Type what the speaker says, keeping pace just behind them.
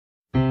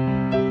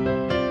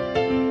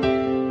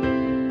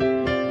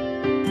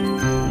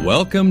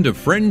Welcome to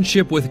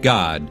Friendship with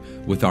God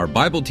with our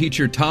Bible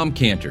teacher, Tom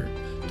Cantor.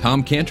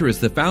 Tom Cantor is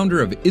the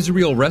founder of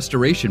Israel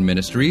Restoration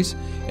Ministries,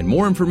 and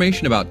more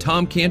information about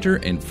Tom Cantor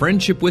and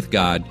Friendship with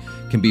God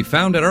can be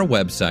found at our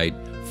website,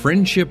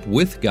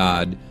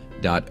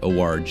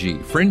 friendshipwithgod.org,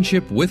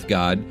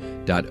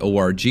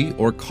 friendshipwithgod.org,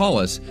 or call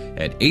us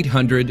at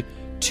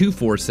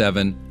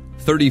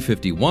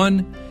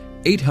 800-247-3051,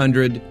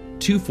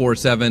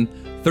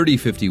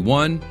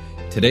 800-247-3051.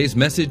 Today's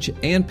message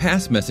and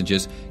past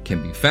messages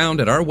can be found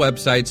at our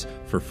websites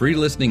for free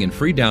listening and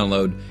free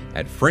download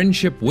at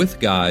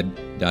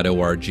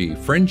friendshipwithgod.org,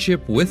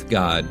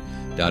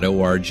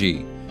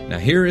 friendshipwithgod.org. Now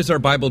here is our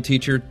Bible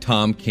teacher,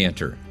 Tom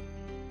Cantor.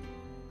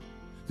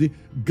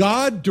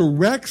 God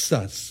directs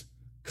us.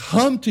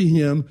 Come to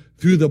Him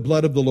through the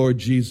blood of the Lord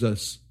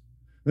Jesus.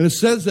 And it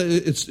says that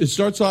it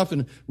starts off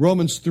in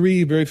Romans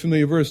 3, very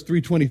familiar verse,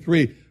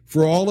 3:23.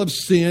 For all have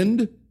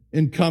sinned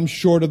and come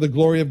short of the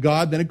glory of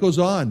God. Then it goes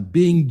on,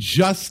 being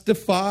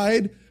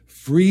justified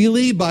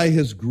freely by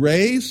His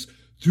grace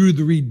through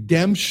the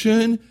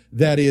redemption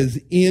that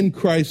is in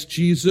Christ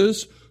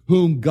Jesus,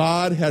 whom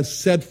God has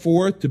set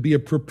forth to be a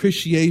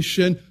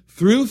propitiation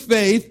through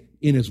faith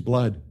in His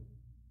blood.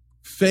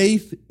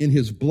 Faith in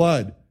His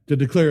blood to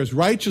declare His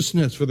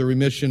righteousness for the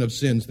remission of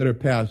sins that are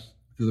passed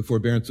through the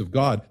forbearance of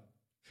God.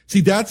 See,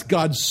 that's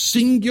God's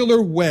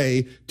singular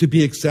way to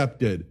be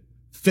accepted.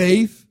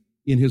 Faith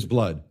in His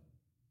blood.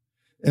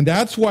 And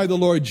that's why the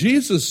Lord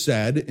Jesus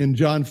said in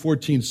John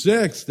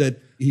 14:6 that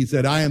He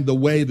said, I am the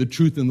way, the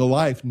truth, and the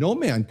life. No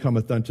man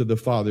cometh unto the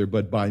Father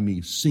but by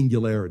me.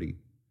 Singularity.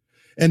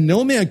 And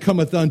no man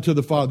cometh unto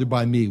the Father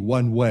by me.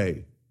 One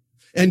way.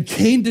 And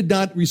Cain did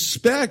not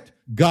respect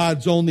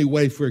God's only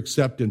way for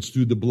acceptance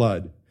through the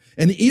blood.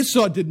 And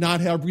Esau did not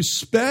have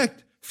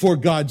respect for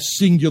God's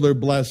singular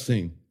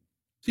blessing.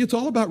 See, it's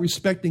all about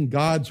respecting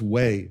God's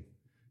way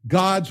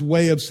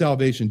of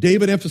salvation.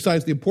 David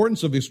emphasized the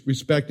importance of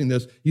respecting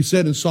this. He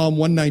said in Psalm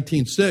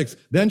 119:6,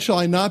 then shall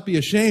I not be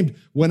ashamed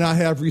when I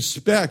have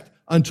respect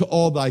unto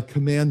all thy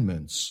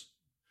commandments.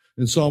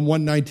 In Psalm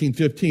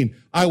 119:15,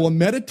 I will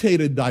meditate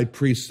in thy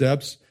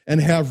precepts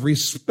and have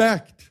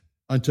respect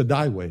unto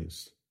thy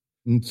ways.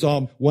 In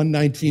Psalm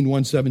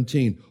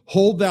 119:117,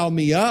 hold thou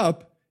me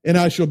up and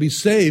I shall be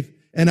safe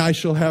and I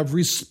shall have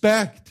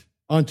respect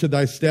unto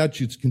thy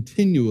statutes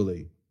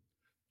continually.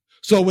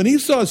 So when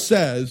Esau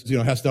says,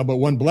 hast thou but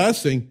one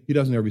blessing, he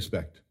doesn't have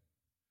respect.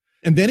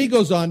 And then he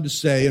goes on to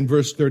say in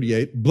verse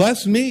 38,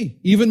 bless me,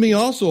 even me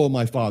also, O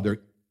my father.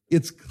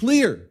 It's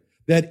clear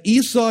that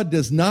Esau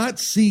does not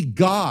see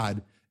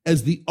God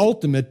as the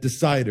ultimate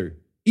decider.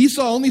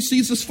 Esau only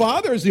sees his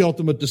father as the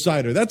ultimate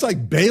decider. That's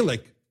like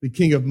Balak, the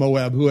king of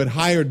Moab, who had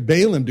hired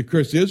Balaam to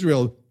curse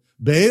Israel.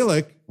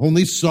 Balak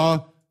only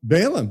saw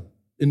Balaam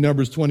in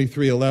Numbers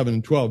 23:11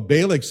 and 12.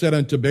 Balak said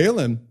unto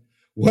Balaam,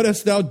 what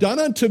hast thou done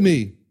unto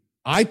me?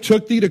 I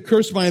took thee to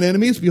curse mine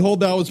enemies. Behold,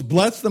 thou hast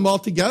blessed them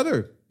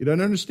altogether. You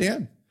don't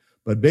understand.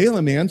 But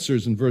Balaam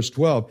answers in verse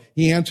 12.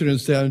 He answered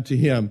and said unto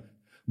him,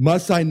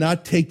 must I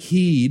not take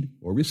heed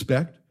or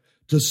respect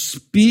to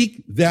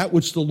speak that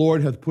which the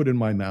Lord hath put in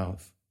my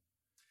mouth?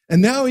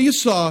 And now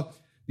Esau,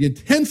 the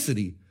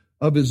intensity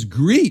of his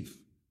grief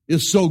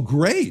is so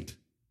great.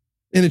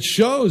 And it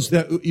shows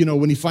that,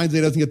 when he finds that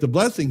he doesn't get the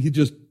blessing, he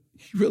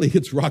really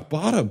hits rock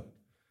bottom.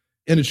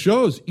 And it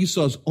shows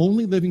Esau's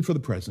only living for the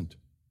present.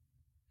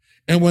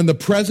 And when the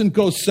present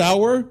goes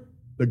sour,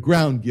 the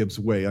ground gives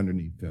way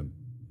underneath him.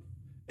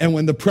 And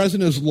when the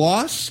present is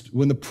lost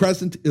for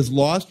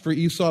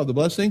Esau, the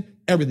blessing,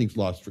 everything's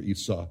lost for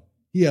Esau.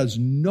 He has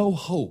no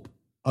hope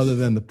other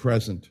than the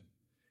present.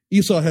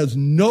 Esau has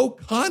no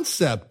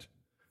concept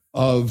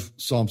of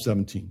Psalm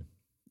 17.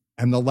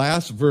 And the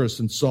last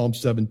verse in Psalm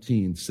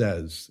 17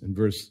 says,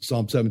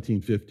 Psalm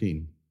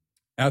 17:15,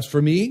 as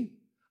for me,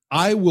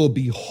 I will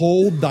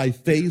behold thy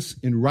face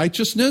in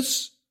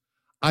righteousness.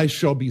 I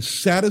shall be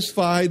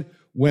satisfied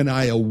when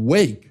I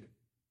awake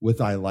with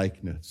thy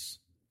likeness.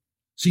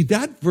 See,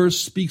 that verse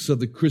speaks of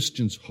the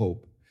Christian's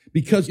hope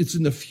because it's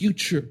in the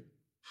future.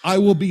 I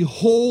will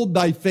behold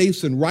thy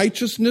face in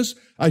righteousness.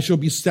 I shall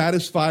be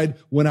satisfied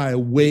when I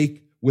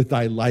awake with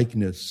thy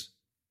likeness.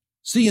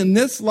 See, in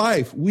this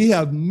life, we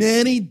have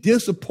many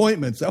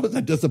disappointments. That was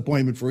a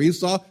disappointment for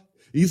Esau.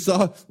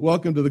 Esau,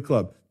 welcome to the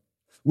club.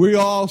 We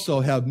also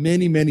have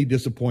many, many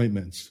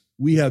disappointments.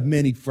 We have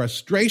many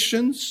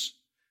frustrations.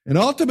 And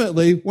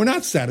ultimately, we're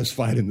not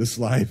satisfied in this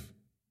life.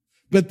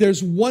 But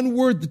there's one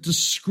word that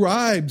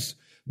describes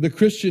the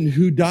Christian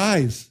who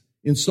dies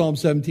in Psalm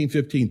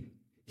 17:15.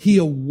 He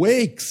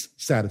awakes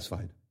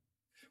satisfied.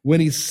 When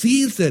he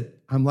sees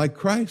that I'm like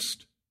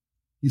Christ,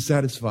 he's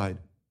satisfied.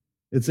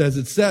 It's as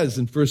it says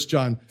in 1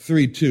 John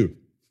 3:2.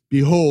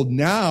 Behold,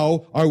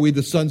 now are we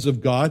the sons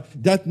of God.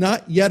 Doth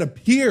not yet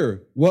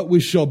appear what we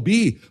shall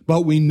be,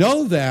 but we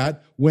know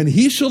that when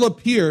he shall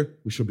appear,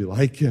 we shall be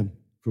like him.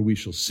 For we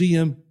shall see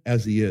him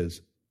as he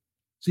is.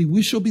 See,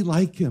 we shall be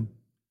like him.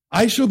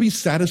 I shall be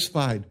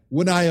satisfied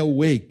when I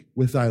awake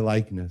with thy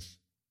likeness.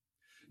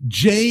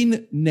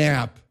 Jane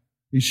Knapp,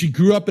 she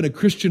grew up in a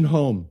Christian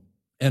home.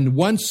 And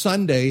one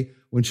Sunday,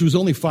 when she was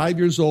only 5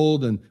 years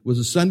old and it was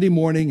a Sunday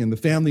morning and the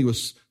family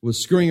was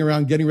scurrying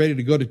around getting ready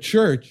to go to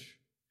church,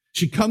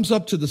 she comes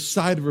up to the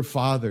side of her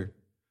father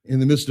in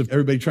the midst of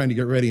everybody trying to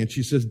get ready, and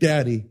she says,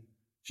 Daddy,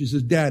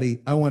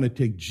 I want to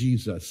take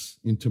Jesus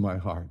into my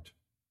heart.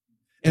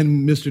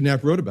 And Mr.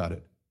 Knapp wrote about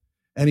it.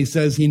 And he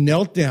says he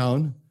knelt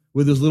down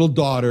with his little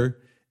daughter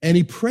and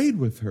he prayed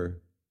with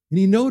her. And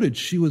he noted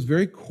she was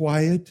very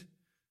quiet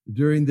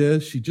during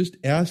this. She just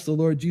asked the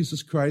Lord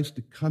Jesus Christ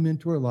to come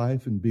into her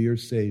life and be her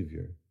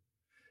Savior.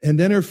 And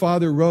then her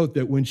father wrote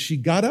that when she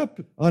got up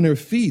on her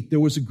feet, there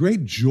was a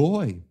great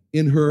joy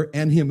in her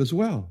and him as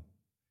well.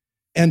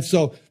 And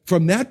so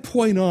from that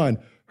point on,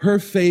 her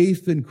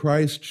faith in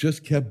Christ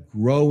just kept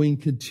growing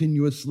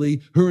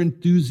continuously. Her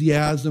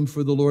enthusiasm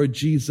for the Lord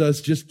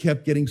Jesus just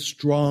kept getting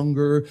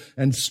stronger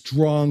and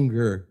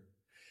stronger.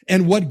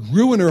 And what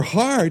grew in her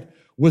heart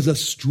was a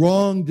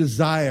strong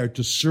desire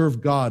to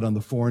serve God on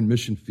the foreign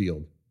mission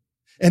field.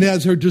 And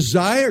as her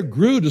desire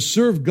grew to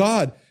serve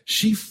God,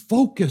 she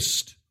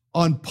focused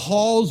on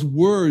Paul's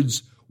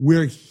words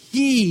where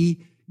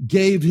he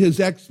gave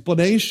his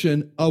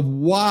explanation of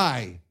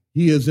why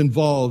he is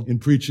involved in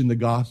preaching the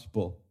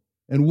gospel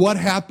and what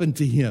happened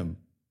to him.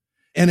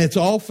 And it's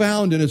all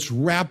found and it's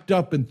wrapped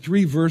up in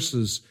 3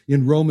 verses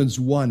in Romans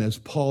 1 as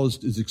Paul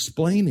is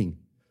explaining.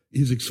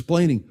 He's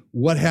explaining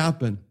what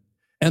happened.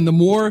 And the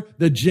more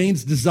that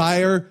Jane's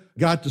desire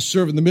got to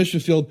serve in the mission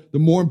field, the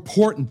more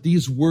important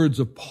these words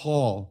of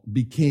Paul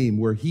became,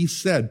 where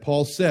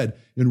Paul said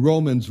in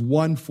Romans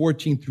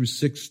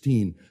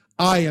 1:14-16,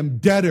 I am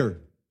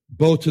debtor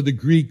both to the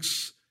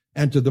Greeks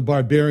and to the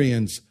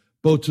barbarians,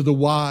 both to the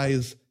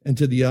wise and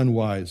to the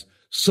unwise.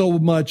 So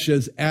much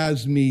as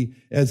in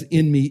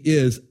me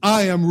is,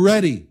 I am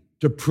ready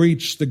to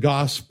preach the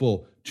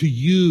gospel to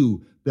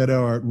you that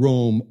are at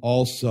Rome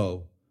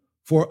also.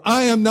 For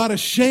I am not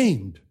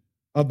ashamed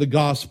of the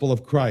gospel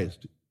of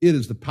Christ. It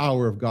is the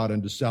power of God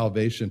unto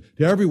salvation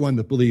to everyone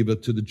that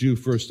believeth, to the Jew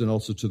first and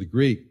also to the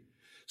Greek.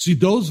 See,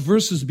 those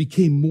verses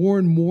became more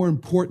and more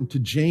important to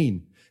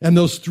Jane. And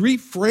those 3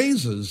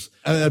 phrases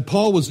that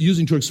Paul was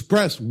using to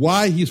express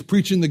why he's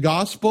preaching the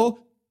gospel,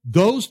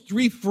 those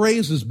 3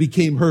 phrases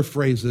became her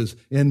phrases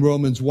in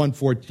Romans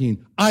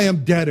 1:14. I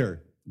am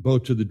debtor,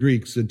 both to the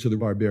Greeks and to the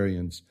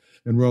barbarians.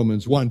 In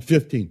Romans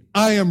 1:15,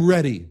 I am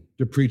ready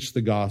to preach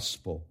the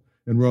gospel.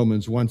 In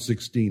Romans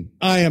 1:16,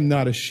 I am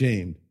not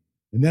ashamed.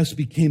 And this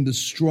became the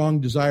strong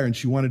desire, and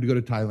she wanted to go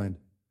to Thailand.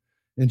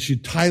 And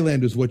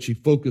Thailand is what she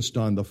focused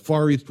on. The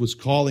Far East was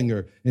calling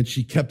her, and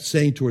she kept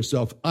saying to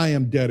herself, I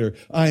am debtor,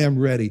 I am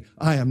ready,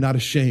 I am not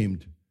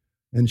ashamed.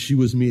 And she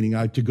was meaning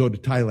to go to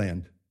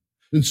Thailand.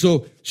 And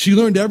so she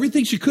learned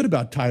everything she could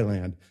about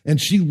Thailand, and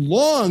she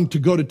longed to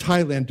go to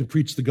Thailand to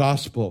preach the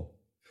gospel.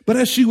 But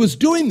as she was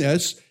doing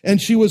this,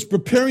 and she was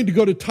preparing to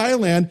go to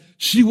Thailand,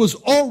 she was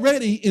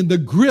already in the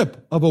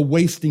grip of a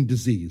wasting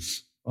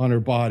disease on her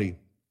body.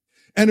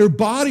 And her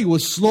body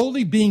was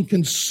slowly being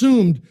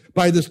consumed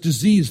by this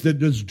disease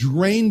that has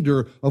drained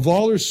her of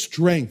all her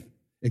strength,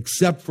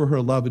 except for her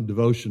love and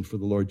devotion for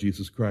the Lord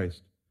Jesus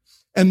Christ.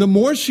 And the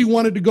more she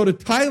wanted to go to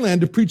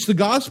Thailand to preach the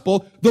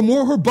gospel, the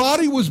more her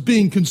body was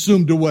being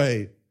consumed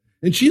away.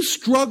 And she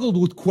struggled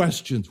with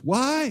questions.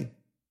 Why?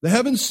 The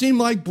heavens seem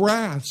like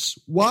brass.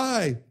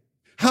 Why?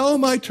 How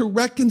am I to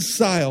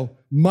reconcile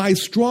my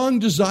strong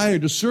desire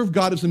to serve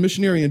God as a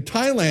missionary in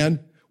Thailand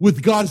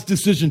with God's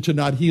decision to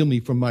not heal me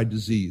from my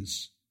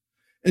disease?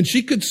 And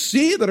she could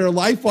see that her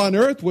life on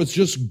earth was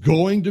just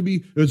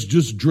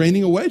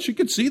draining away. She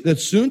could see that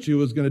soon she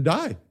was going to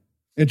die.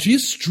 And she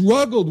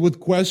struggled with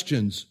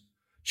questions.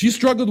 She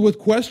struggled with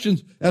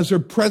questions as her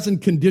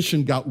present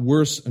condition got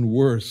worse and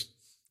worse.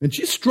 And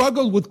she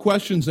struggled with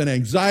questions and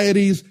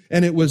anxieties,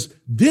 and it was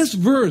this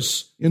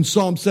verse in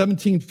Psalm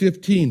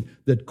 17:15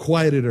 that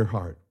quieted her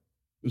heart.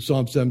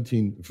 Psalm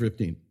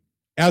 17:15.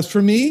 As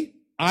for me,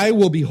 I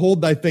will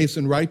behold thy face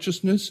in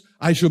righteousness.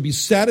 I shall be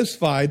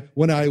satisfied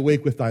when I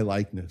awake with thy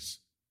likeness.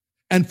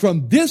 And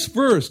from this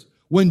verse,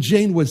 when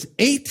Jane was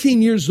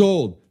 18 years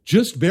old,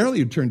 just barely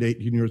had turned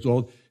 18 years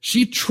old,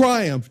 she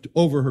triumphed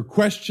over her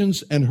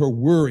questions and her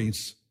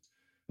worries.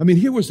 I mean,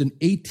 here was an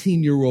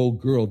 18-year-old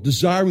girl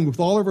desiring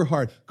with all of her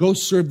heart, go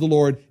serve the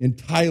Lord in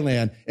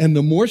Thailand. And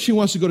the more she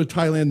wants to go to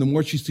Thailand, the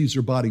more she sees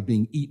her body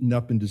being eaten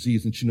up in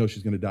disease, and she knows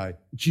she's going to die.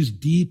 She's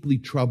deeply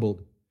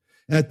troubled.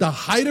 And at the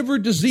height of her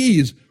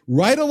disease,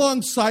 right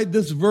alongside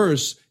this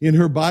verse in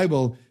her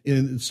Bible,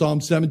 in Psalm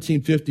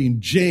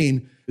 17:15,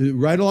 Jane,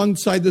 right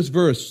alongside this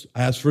verse,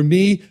 as for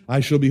me,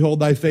 I shall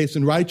behold thy face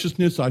in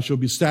righteousness. I shall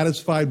be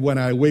satisfied when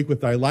I awake with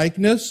thy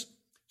likeness.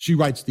 She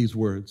writes these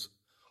words.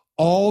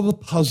 All the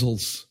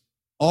puzzles,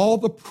 all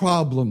the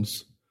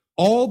problems,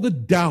 all the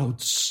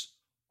doubts,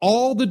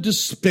 all the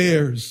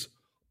despairs,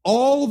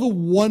 all the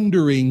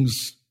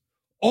wonderings,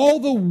 all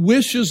the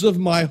wishes of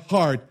my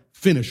heart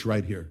finish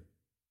right here.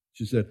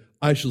 She said,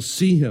 I shall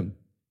see him,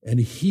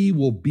 and he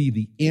will be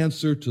the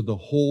answer to the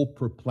whole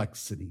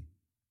perplexity.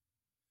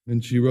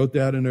 And she wrote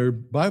that in her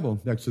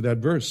Bible next to that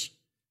verse.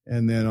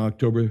 And then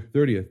October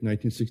 30th,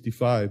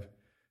 1965,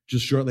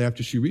 just shortly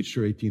after she reached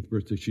her 18th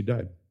birthday, she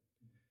died.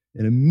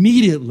 And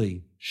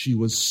immediately she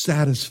was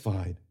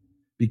satisfied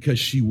because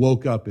she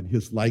woke up in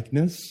his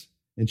likeness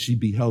and she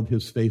beheld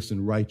his face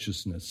in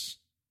righteousness.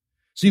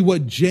 See,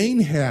 what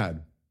Jane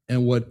had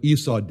and what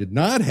Esau did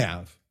not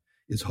have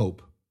is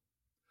hope.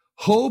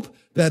 Hope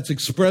that's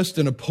expressed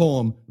in a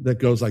poem that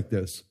goes like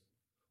this.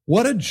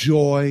 What a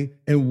joy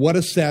and what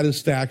a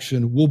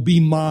satisfaction will be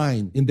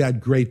mine in that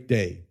great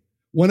day,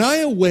 when I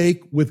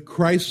awake with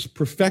Christ's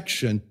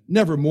perfection,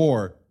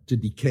 nevermore to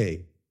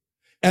decay.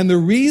 And the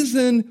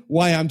reason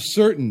why I'm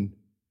certain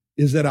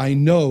is that I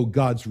know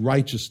God's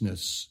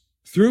righteousness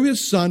through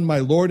his Son, my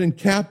Lord and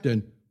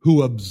Captain,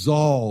 who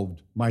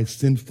absolved my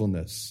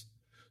sinfulness.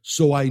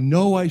 So I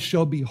know I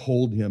shall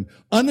behold him,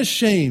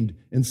 unashamed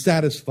and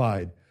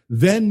satisfied,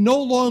 then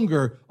no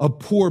longer a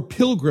poor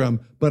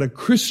pilgrim, but a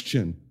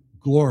Christian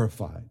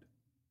glorified.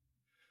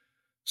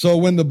 So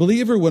when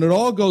it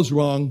all goes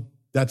wrong,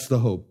 that's the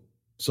hope.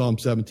 Psalm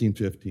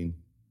 17:15.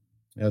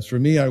 As for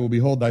me, I will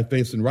behold thy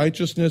face in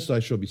righteousness. I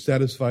shall be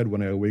satisfied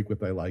when I awake with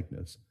thy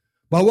likeness.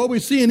 But what we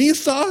see in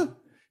Esau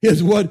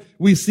is what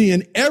we see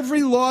in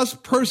every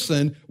lost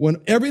person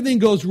when everything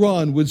goes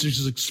wrong, which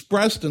is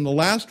expressed in the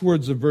last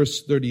words of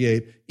verse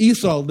 38.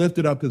 Esau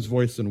lifted up his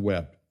voice and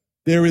wept.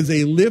 There is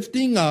a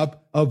lifting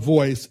up of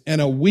voice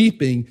and a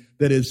weeping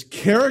that is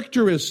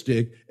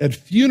characteristic at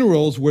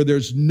funerals where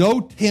there's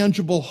no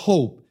tangible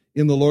hope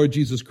in the Lord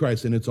Jesus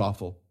Christ, and it's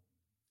awful.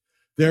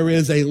 There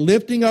is a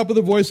lifting up of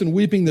the voice and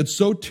weeping that's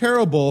so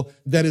terrible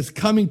that is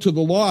coming to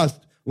the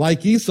lost,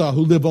 like Esau,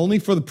 who live only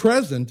for the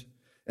present.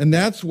 And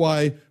that's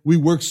why we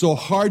work so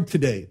hard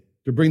today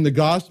to bring the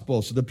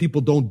gospel so that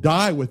people don't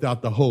die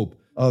without the hope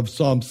of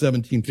Psalm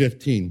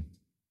 17:15.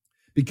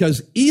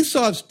 Because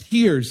Esau's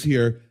tears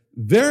here,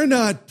 they're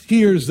not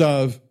tears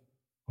of,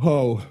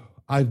 oh,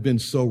 I've been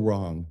so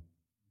wrong.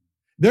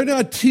 They're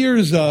not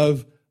tears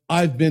of,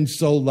 I've been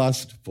so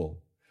lustful.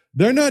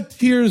 They're not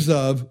tears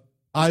of,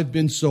 I've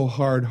been so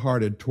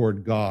hard-hearted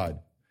toward God.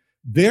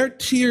 They're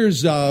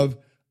tears of,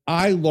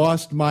 I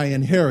lost my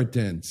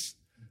inheritance.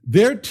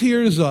 They're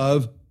tears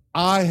of,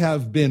 I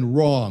have been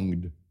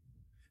wronged.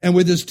 And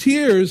with his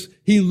tears,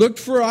 he looked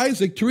for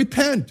Isaac to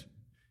repent.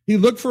 He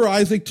looked for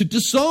Isaac to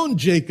disown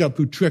Jacob,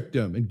 who tricked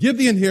him, and give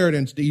the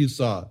inheritance to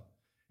Esau.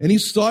 And he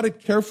sought it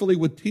carefully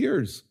with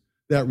tears,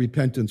 that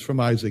repentance from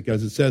Isaac,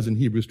 as it says in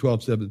Hebrews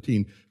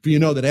 12:17. For you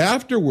know that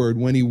afterward,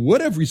 when he would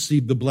have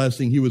received the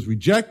blessing, he was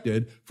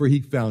rejected, for he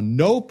found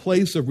no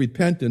place of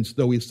repentance,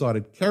 though he sought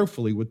it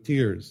carefully with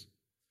tears.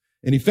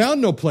 And he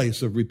found no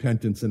place of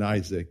repentance in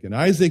Isaac. And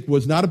Isaac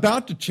was not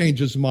about to change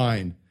his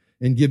mind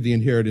and give the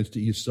inheritance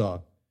to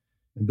Esau.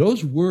 And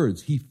those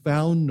words, he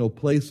found no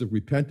place of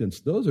repentance,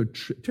 those are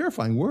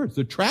terrifying words.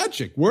 They're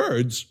tragic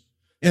words.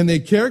 And they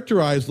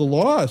characterize the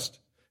lost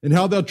and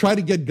how they'll try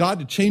to get God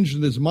to change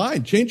his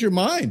mind. Change your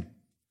mind.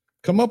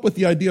 Come up with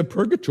the idea of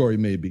purgatory,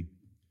 maybe.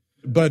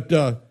 But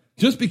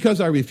just because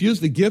I refuse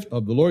the gift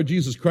of the Lord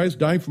Jesus Christ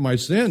dying for my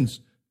sins,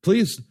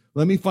 please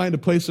let me find a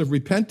place of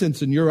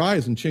repentance in your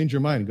eyes and change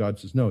your mind. And God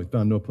says, no, he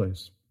found no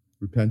place.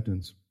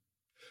 Repentance.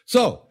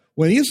 So,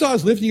 when Esau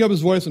is lifting up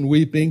his voice and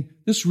weeping,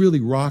 this really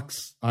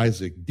rocks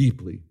Isaac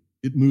deeply.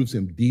 It moves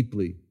him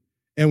deeply.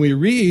 And we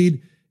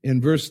read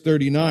in verse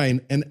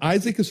 39, and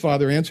Isaac his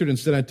father answered and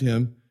said unto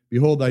him,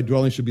 behold, thy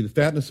dwelling shall be the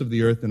fatness of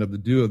the earth and of the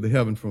dew of the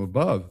heaven from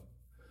above.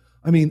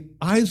 I mean,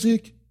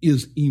 Isaac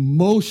is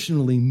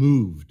emotionally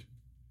moved.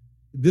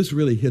 This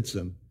really hits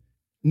him.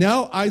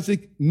 Now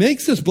Isaac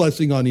makes his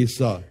blessing on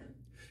Esau.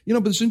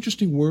 But it's an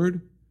interesting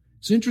word.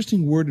 It's an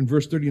interesting word in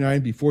verse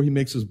 39 before he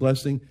makes his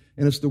blessing,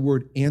 and it's the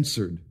word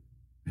answered.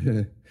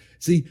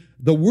 See,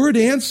 the word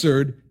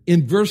answered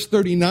in verse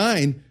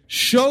 39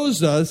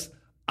 shows us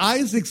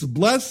Isaac's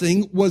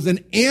blessing was an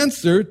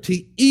answer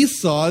to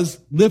Esau's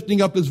lifting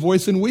up his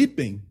voice and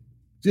weeping.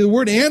 See, the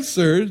word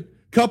answered,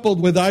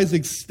 coupled with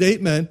Isaac's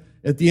statement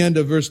at the end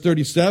of verse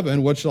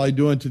 37, what shall I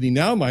do unto thee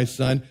now, my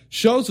son,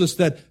 shows us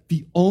that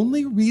the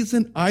only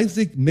reason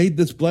Isaac made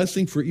this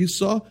blessing for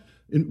Esau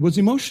was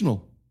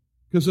emotional,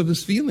 because of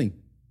his feeling.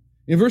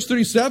 In verse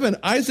 37,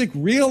 Isaac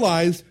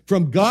realized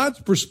from God's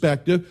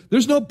perspective,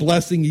 there's no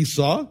blessing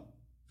Esau.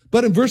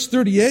 But in verse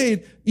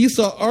 38,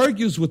 Esau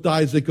argues with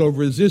Isaac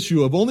over his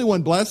issue of only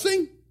one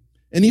blessing.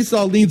 And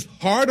Esau leans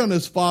hard on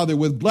his father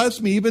with,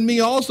 bless me, even me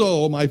also,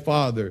 O my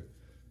father.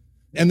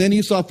 And then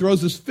Esau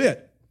throws his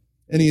fit,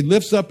 and he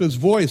lifts up his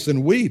voice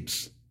and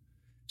weeps.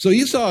 So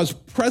Esau is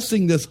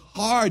pressing this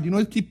hard.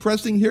 Keep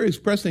pressing here. He's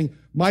pressing,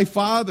 my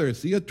father.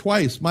 See it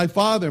twice. My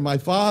father,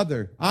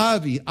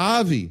 Avi,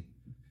 Avi,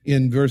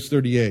 in verse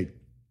 38.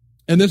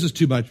 And this is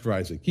too much for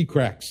Isaac. He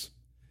cracks.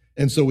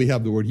 And so we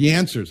have the word, he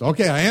answers.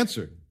 Okay, I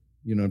answered.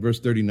 In verse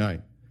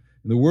 39.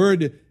 And the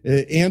word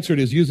answered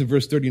is used in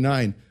verse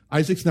 39.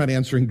 Isaac's not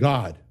answering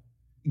God.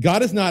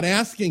 God is not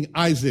asking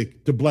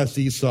Isaac to bless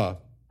Esau.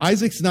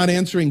 Isaac's not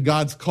answering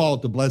God's call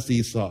to bless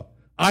Esau.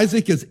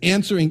 Isaac is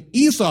answering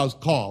Esau's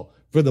call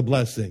for the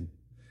blessing.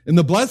 And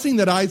the blessing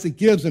that Isaac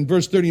gives in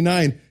verse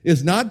 39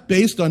 is not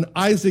based on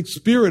Isaac's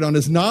spirit, on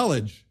his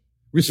knowledge,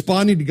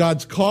 responding to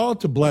God's call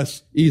to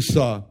bless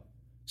Esau.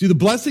 See, the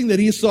blessing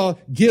that Esau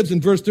gives in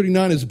verse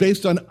 39 is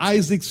based on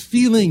Isaac's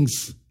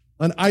feelings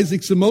on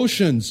Isaac's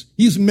emotions.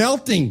 He's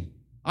melting.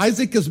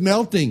 Isaac is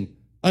melting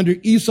under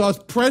Esau's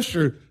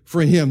pressure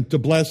for him to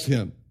bless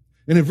him.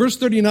 And in verse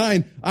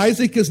 39,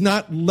 Isaac is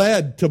not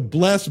led to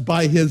bless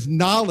by his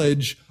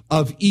knowledge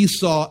of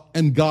Esau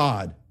and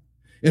God.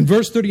 In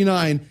verse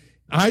 39,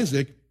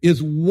 Isaac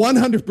is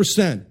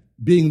 100%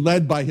 being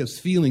led by his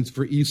feelings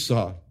for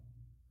Esau.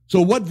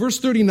 So what verse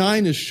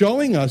 39 is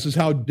showing us is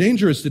how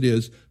dangerous it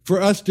is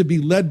for us to be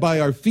led by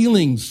our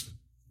feelings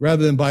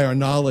rather than by our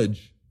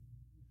knowledge.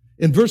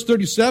 In verse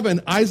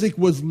 37, Isaac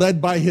was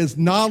led by his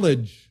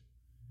knowledge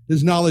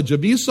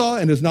of Esau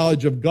and his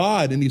knowledge of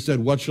God. And he said,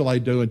 what shall I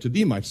do unto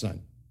thee, my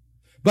son?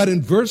 But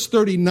in verse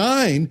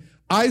 39,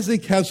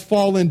 Isaac has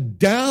fallen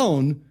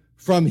down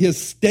from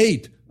his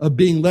state of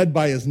being led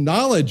by his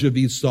knowledge of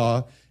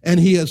Esau, and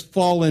he has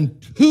fallen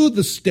to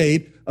the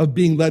state of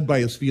being led by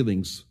his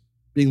feelings,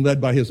 being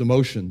led by his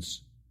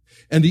emotions.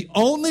 And the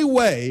only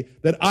way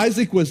that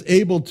Isaac was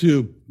able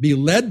to be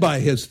led by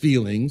his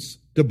feelings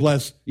to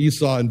bless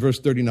Esau in verse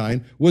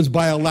 39 was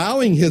by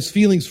allowing his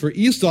feelings for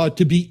Esau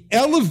to be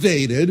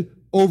elevated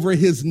over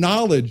his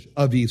knowledge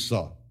of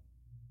Esau.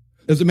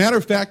 As a matter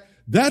of fact,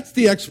 that's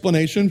the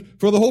explanation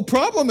for the whole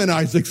problem in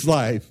Isaac's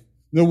life.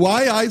 Now,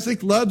 why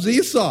Isaac loves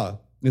Esau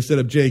instead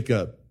of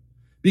Jacob?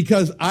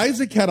 Because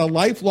Isaac had a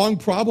lifelong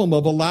problem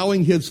of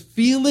allowing his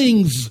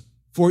feelings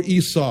for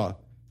Esau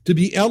to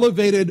be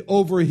elevated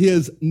over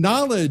his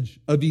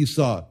knowledge of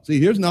Esau. See,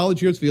 here's knowledge,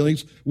 here's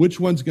feelings. Which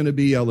one's going to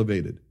be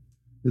elevated?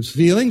 His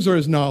feelings or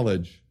his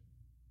knowledge?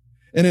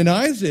 And in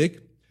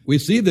Isaac, we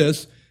see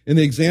this in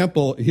the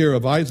example here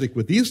of Isaac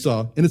with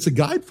Esau, and it's a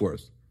guide for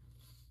us.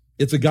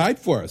 It's a guide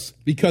for us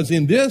because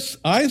in this,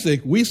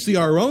 Isaac, we see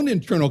our own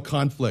internal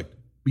conflict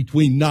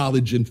between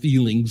knowledge and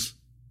feelings.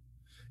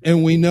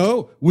 And we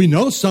know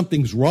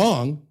something's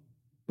wrong,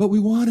 but we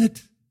want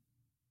it.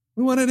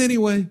 We want it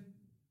anyway.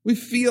 We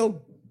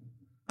feel,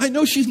 I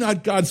know she's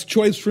not God's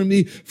choice for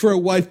me for a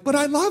wife, but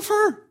I love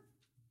her.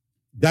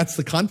 That's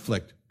the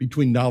conflict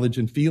between knowledge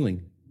and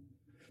feeling.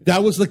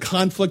 That was the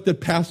conflict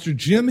that Pastor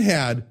Jim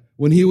had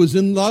when he was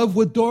in love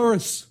with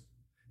Doris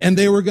and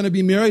they were going to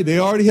be married. They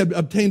already had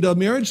obtained a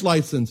marriage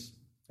license.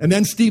 And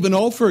then Stephen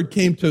Olford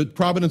came to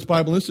Providence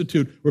Bible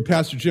Institute where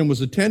Pastor Jim was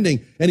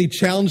attending, and he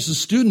challenged the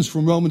students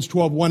from Romans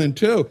 12:1 and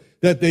 2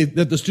 that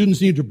the students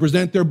need to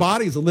present their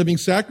bodies a living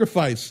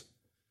sacrifice.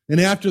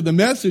 And after the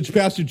message,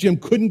 Pastor Jim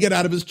couldn't get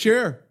out of his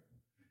chair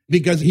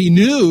because he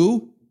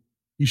knew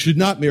he should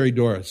not marry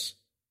Doris,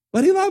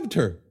 but he loved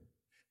her.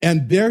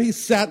 And there he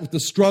sat with the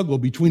struggle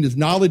between his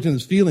knowledge and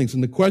his feelings,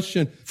 and the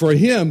question for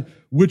him,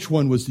 which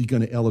one was he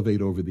going to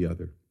elevate over the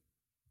other?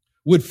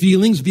 Would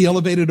feelings be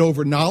elevated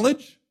over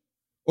knowledge?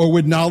 Or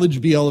would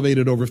knowledge be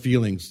elevated over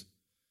feelings?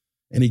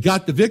 And he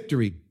got the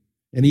victory.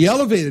 And he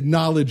elevated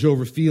knowledge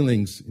over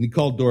feelings. And he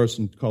called Doris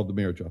and called the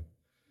marriage off.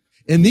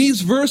 In these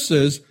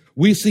verses,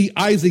 we see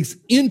Isaac's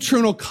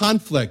internal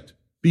conflict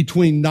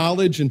between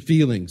knowledge and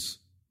feelings.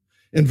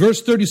 In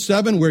verse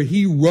 37, where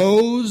he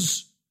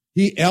rose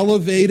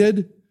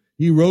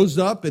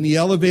up and he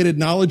elevated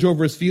knowledge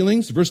over his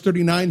feelings. Verse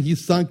 39, he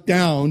sunk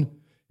down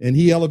and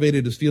he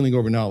elevated his feeling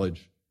over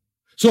knowledge.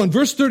 So in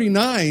verse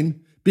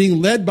 39,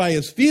 being led by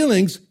his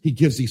feelings, he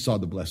gives Esau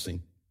the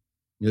blessing.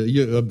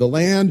 Of the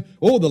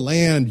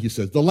land, he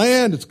says, the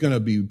land, it's going to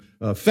be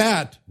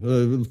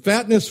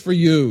fatness for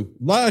you,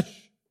 lush,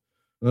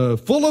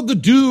 full of the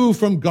dew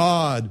from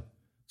God.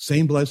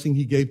 Same blessing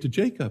he gave to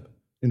Jacob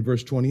in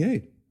verse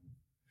 28.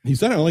 He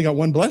said, I only got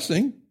one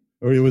blessing.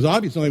 Or it was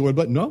obvious only one,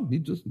 but no,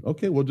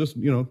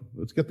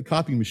 let's get the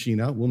copy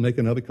machine out. We'll make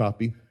another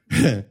copy.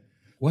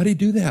 Why did he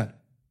do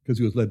that? Because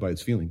he was led by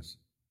his feelings.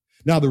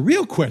 Now, the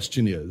real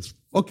question is,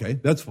 okay,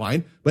 that's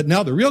fine. But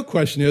now the real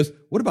question is,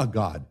 what about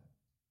God?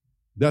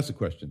 That's the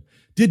question.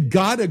 Did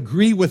God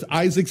agree with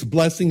Isaac's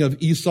blessing of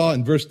Esau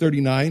in verse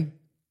 39?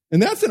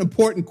 And that's an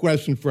important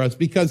question for us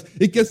because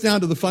it gets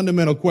down to the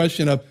fundamental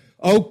question of,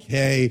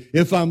 okay,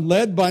 if I'm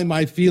led by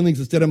my feelings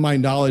instead of my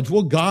knowledge,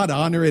 will God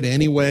honor it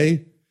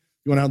anyway?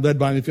 When I'm led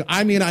by my feelings.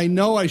 I mean, I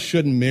know I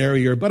shouldn't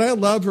marry her, but I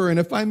love her. And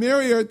if I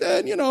marry her,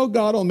 then,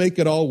 God will make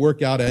it all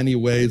work out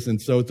anyways. And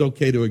so it's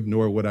okay to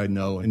ignore what I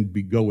know and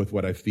go with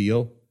what I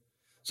feel.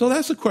 So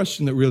that's a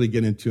question that really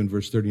get into in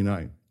verse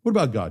 39. What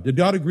about God? Did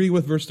God agree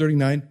with verse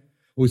 39?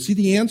 Well, we see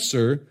the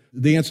answer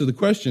to the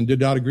question, did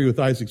God agree with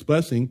Isaac's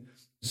blessing?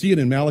 See it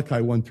in Malachi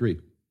 1:3.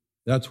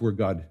 That's where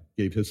God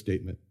gave his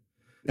statement.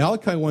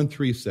 Malachi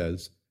 1:3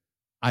 says,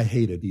 I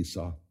hated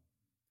Esau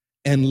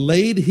and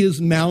laid his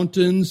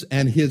mountains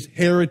and his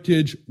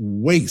heritage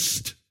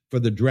waste for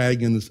the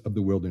dragons of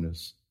the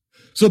wilderness.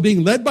 So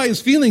being led by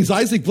his feelings,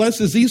 Isaac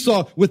blesses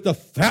Esau with the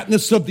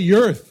fatness of the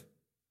earth.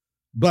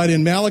 But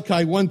in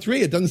Malachi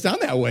 1:3, it doesn't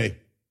sound that way.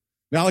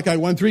 Malachi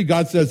 1:3,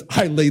 God says,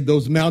 I laid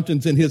those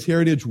mountains and his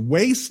heritage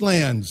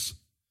wastelands.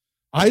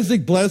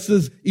 Isaac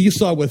blesses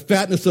Esau with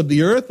fatness of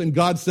the earth, and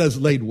God says,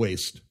 laid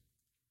waste.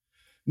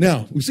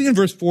 Now, we see in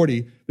verse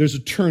 40, there's a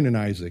turn in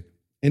Isaac.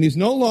 And he's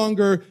no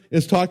longer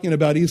is talking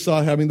about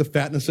Esau having the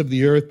fatness of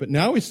the earth, but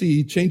now we see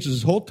he changes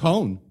his whole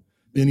tone.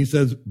 And he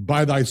says,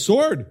 by thy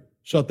sword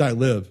shalt thou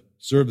live.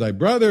 Serve thy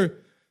brother.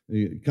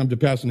 come to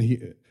pass,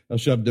 and thou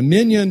shalt have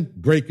dominion,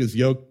 break his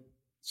yoke.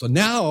 So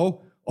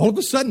now, all of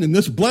a sudden, in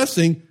this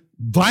blessing,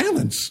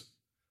 violence.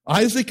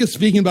 Isaac is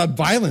speaking about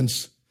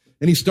violence,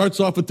 and he starts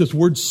off with this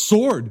word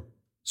sword.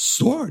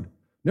 Sword.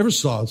 Never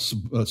saw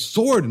a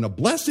sword in a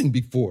blessing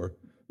before.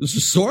 This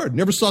is sword.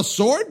 Never saw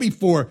sword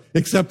before,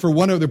 except for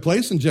one other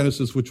place in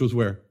Genesis, which was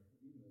where?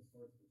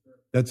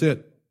 That's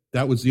it.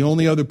 That was the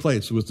only other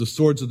place. It was the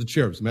swords of the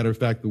cherubs. As a matter of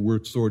fact, the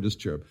word sword is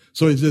cherub.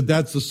 So he said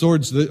that's the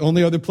swords, the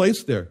only other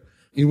place there,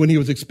 when he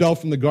was expelled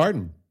from the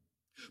garden.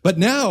 But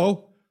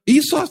now,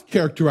 Esau's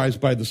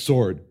characterized by the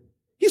sword.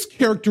 He's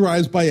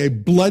characterized by a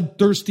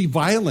bloodthirsty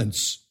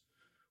violence,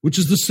 which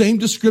is the same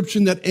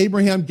description that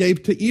Abraham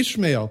gave to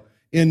Ishmael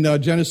in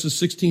Genesis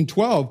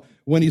 16:12,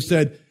 when he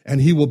said, and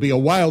he will be a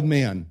wild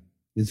man.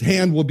 His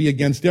hand will be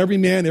against every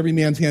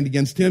man's hand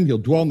against him. He'll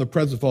dwell in the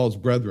presence of all his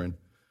brethren.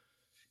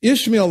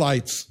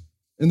 Ishmaelites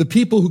and the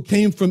people who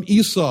came from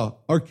Esau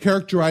are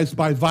characterized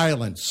by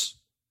violence.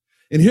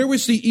 And here we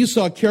see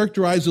Esau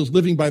characterized as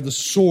living by the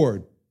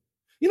sword.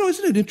 You know,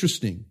 isn't it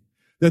interesting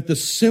that the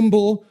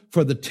symbol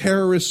for the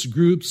terrorist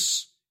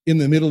groups in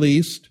the Middle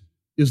East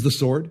is the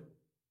sword?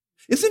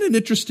 Isn't it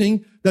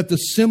interesting that the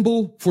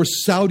symbol for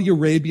Saudi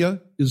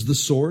Arabia is the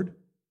sword?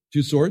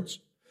 2 swords.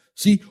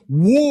 See,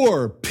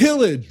 war,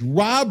 pillage,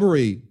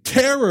 robbery,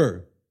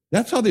 terror.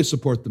 That's how they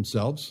support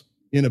themselves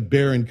in a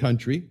barren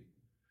country.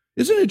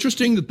 Isn't it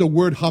interesting that the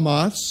word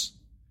Hamas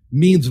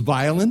means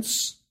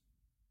violence?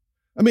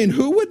 I mean,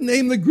 who would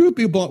name the group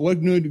you belong?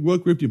 What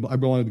group do you belong? I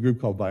belong to the group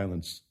called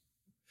violence.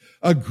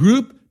 A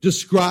group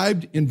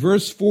described in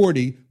verse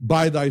 40,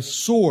 by thy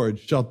sword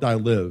shalt thou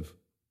live.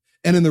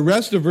 And in the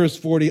rest of verse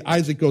 40,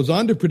 Isaac goes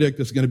on to predict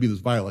there's going to be this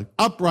violent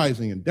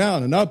uprising and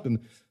down and up. And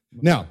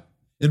now,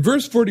 in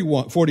verse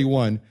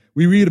 41,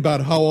 we read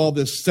about how all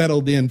this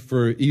settled in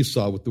for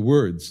Esau with the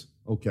words.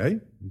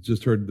 Okay, you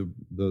just heard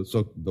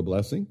the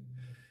blessing.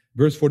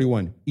 Verse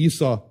 41,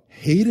 Esau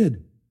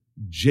hated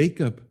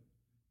Jacob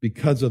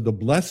because of the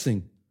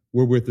blessing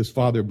wherewith his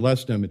father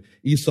blessed him. And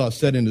Esau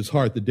said in his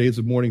heart, the days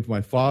of mourning for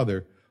my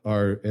father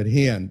are at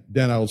hand.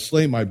 Then I will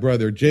slay my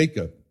brother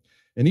Jacob.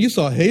 And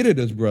Esau hated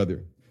his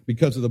brother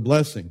because of the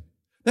blessing.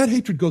 That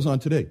hatred goes on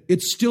today.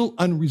 It's still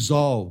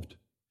unresolved.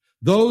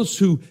 Those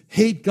who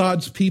hate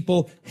God's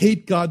people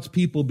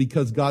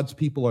because God's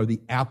people are the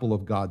apple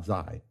of God's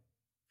eye.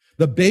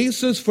 The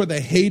basis for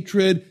the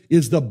hatred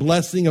is the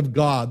blessing of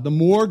God. The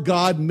more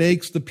God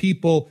makes the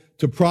people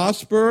to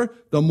prosper,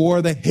 the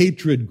more the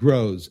hatred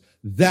grows.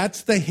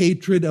 That's the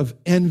hatred of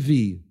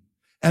envy.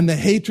 And the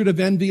hatred of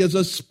envy is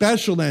a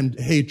special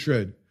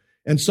hatred.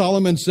 And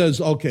Solomon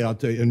says, okay, I'll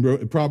tell you,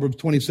 in Proverbs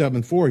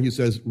 27:4, he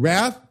says,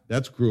 wrath,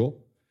 that's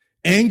cruel.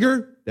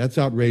 Anger, that's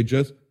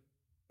outrageous.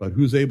 But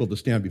who's able to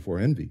stand before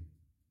envy?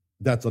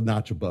 That's a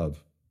notch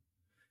above.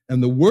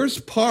 And the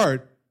worst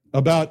part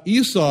about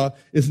Esau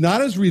is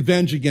not his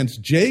revenge against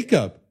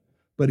Jacob,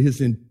 but his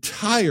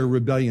entire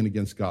rebellion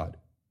against God,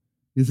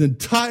 his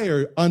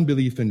entire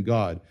unbelief in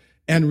God,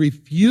 and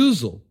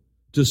refusal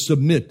to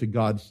submit to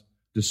God's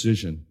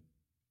decision.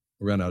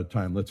 We ran out of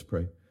time. Let's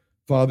pray.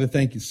 Father,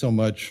 thank you so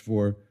much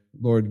for,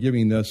 Lord,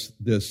 giving us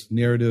this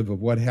narrative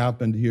of what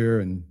happened here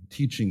and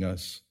teaching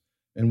us.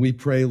 And we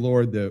pray,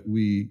 Lord, that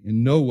we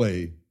in no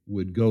way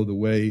would go the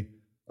way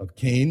of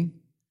Cain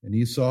and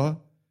Esau,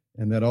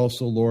 and that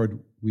also, Lord,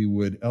 we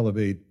would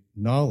elevate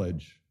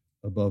knowledge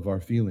above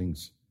our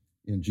feelings.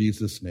 In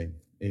Jesus' name,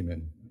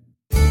 amen.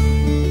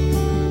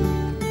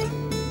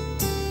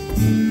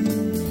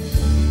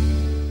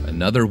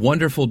 Another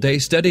wonderful day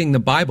studying the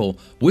Bible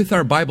with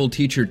our Bible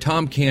teacher,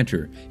 Tom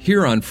Cantor,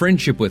 here on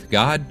Friendship with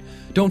God.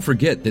 Don't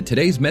forget that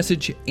today's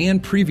message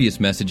and previous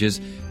messages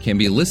can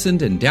be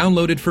listened and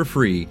downloaded for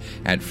free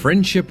at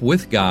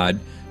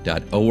friendshipwithgod.org,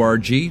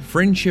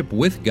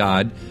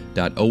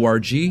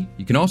 friendshipwithgod.org.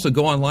 You can also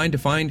go online to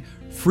find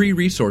free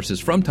resources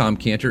from Tom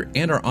Cantor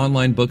and our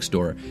online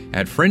bookstore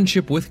at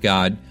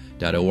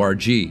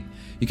friendshipwithgod.org.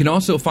 You can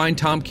also find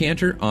Tom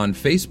Cantor on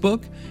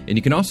Facebook, and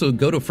you can also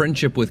go to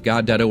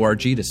friendshipwithgod.org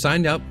to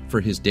sign up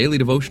for his daily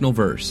devotional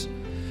verse.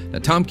 Now,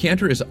 Tom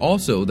Cantor is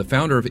also the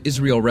founder of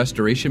Israel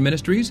Restoration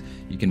Ministries.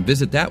 You can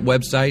visit that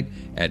website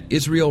at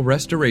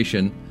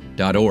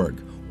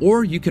israelrestoration.org.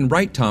 Or you can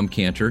write Tom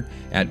Cantor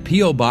at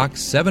P.O.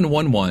 Box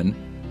 711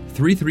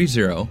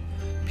 330,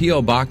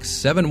 P.O. Box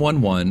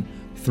 711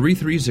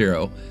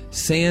 330,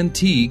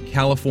 Santee,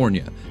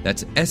 California.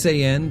 That's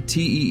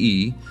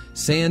Santee,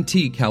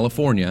 Santee,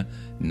 California,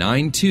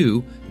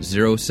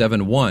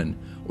 92071.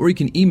 Or you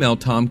can email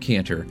Tom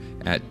Cantor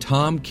at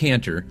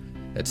tomcantor,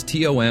 that's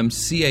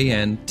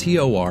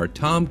TOMCANTOR,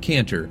 Tom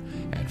Cantor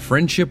at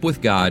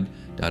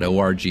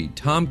friendshipwithgod.org,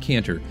 Tom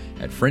Cantor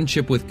at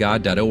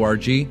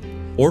friendshipwithgod.org.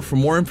 Or for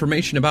more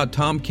information about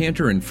Tom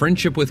Cantor and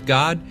Friendship with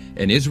God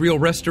and Israel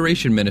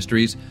Restoration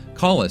Ministries,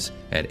 call us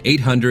at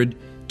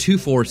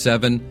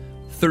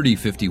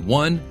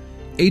 800-247-3051,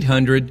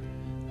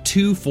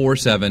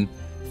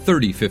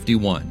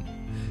 800-247-3051.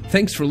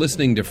 Thanks for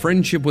listening to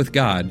Friendship with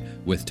God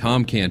with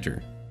Tom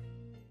Cantor.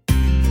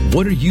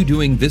 What are you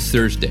doing this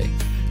Thursday?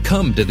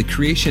 Come to the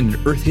Creation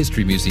and Earth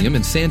History Museum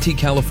in Santee,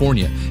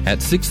 California at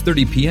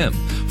 6:30 p.m.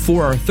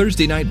 for our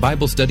Thursday night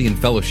Bible study and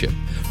fellowship.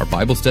 Our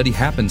Bible study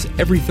happens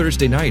every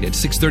Thursday night at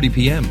 6:30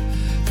 p.m.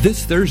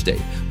 This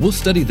Thursday, we'll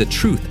study the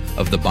truth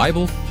of the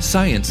Bible,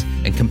 science,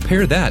 and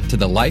compare that to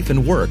the life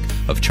and work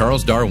of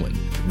Charles Darwin.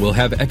 We'll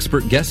have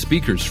expert guest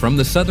speakers from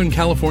the Southern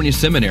California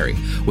Seminary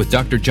with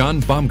Dr.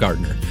 John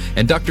Baumgartner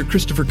and Dr.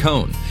 Christopher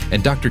Cohn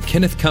and Dr.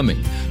 Kenneth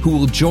Cumming, who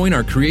will join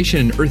our Creation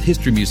and Earth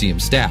History Museum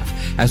staff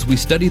as we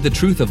study the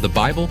truth of the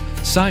Bible,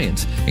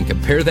 science, and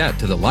compare that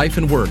to the life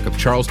and work of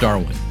Charles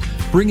Darwin.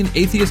 Bring an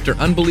atheist or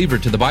unbeliever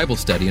to the Bible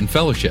study and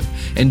fellowship,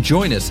 and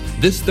join us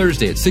this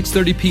Thursday at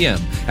 6:30 p.m.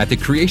 at the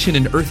Creation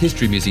and Earth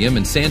History Museum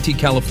in Santee,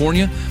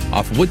 California,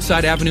 off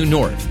Woodside Avenue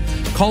North.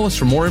 Call us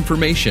for more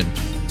information,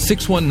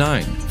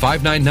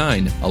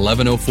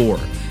 619-599-1104,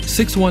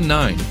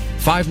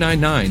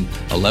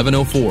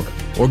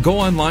 619-599-1104, or go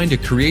online to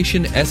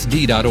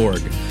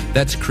creationsd.org.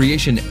 That's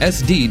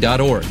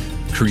creationsd.org,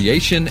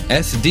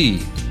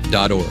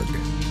 creationsd.org.